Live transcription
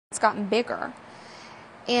gotten bigger.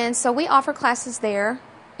 And so we offer classes there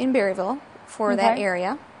in Berryville for that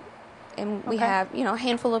area. And we have, you know, a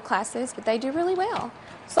handful of classes, but they do really well.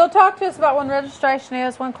 So talk to us about when registration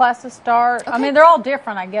is, when classes start. I mean, they're all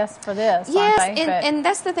different, I guess, for this, aren't they? And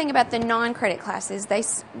that's the thing about the non-credit classes.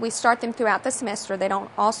 We start them throughout the semester. They don't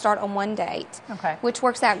all start on one date, which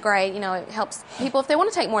works out great. You know, it helps people if they want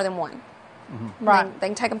to take more than one. Right. They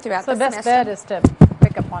can take them throughout the semester. So the best bet is to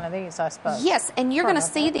pick up one of these, I suppose. Yes, and you're going to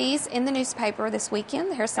see these in the newspaper this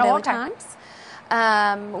weekend, the Harrison Daily Times.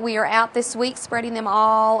 We are out this week spreading them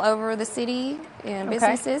all over the city and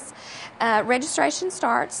businesses. Registration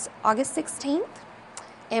starts August 16th,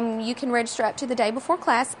 and you can register up to the day before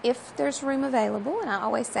class if there's room available. And I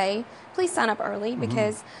always say, please sign up early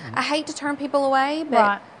because I hate to turn people away,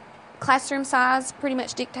 but classroom size pretty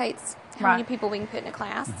much dictates how many people we can put in a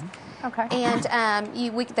class. And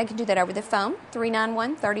they can do that over the phone,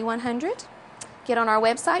 391-3100. Get on our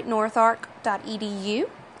website, northark.edu,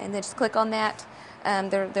 and then just click on that.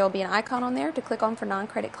 There'll be an icon on there to click on for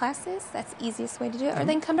non-credit classes. That's the easiest way to do it. Or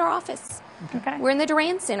they can come to our office. We're in the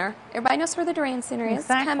Duran Center. Everybody knows where the Duran Center is.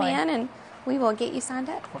 Come in and we will get you signed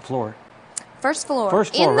up. What floor? First floor.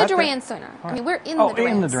 First floor, in the right Duran there. Center. I mean, we're in the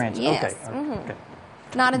Duran in the Duran Center. Yes. Okay.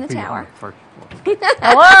 Not in the tower. First floor.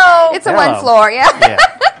 Hello. It's a one floor, yeah.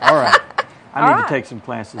 All right. I need to take some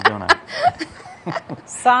classes, don't I?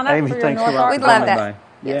 Sign up Amy, for your thanks North for Ark. We'd love that.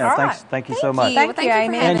 Yeah, thank you so much. Thank you,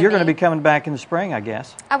 Amy. And you're going to be coming back in the spring, I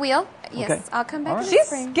guess. I will. Yes, I'll come back in the She's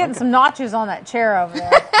spring. getting some notches on that chair over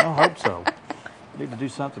there. I hope so. Need to do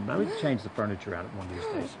something. Maybe we can change the furniture out one of these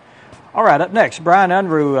days. All right, up next, Brian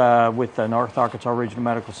Unruh with the North Arkansas Regional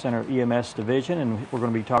Medical Center EMS Division, and we're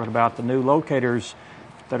going to be talking about the new locators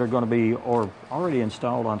that are going to be or already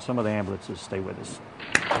installed on some of the ambulances. Stay with us.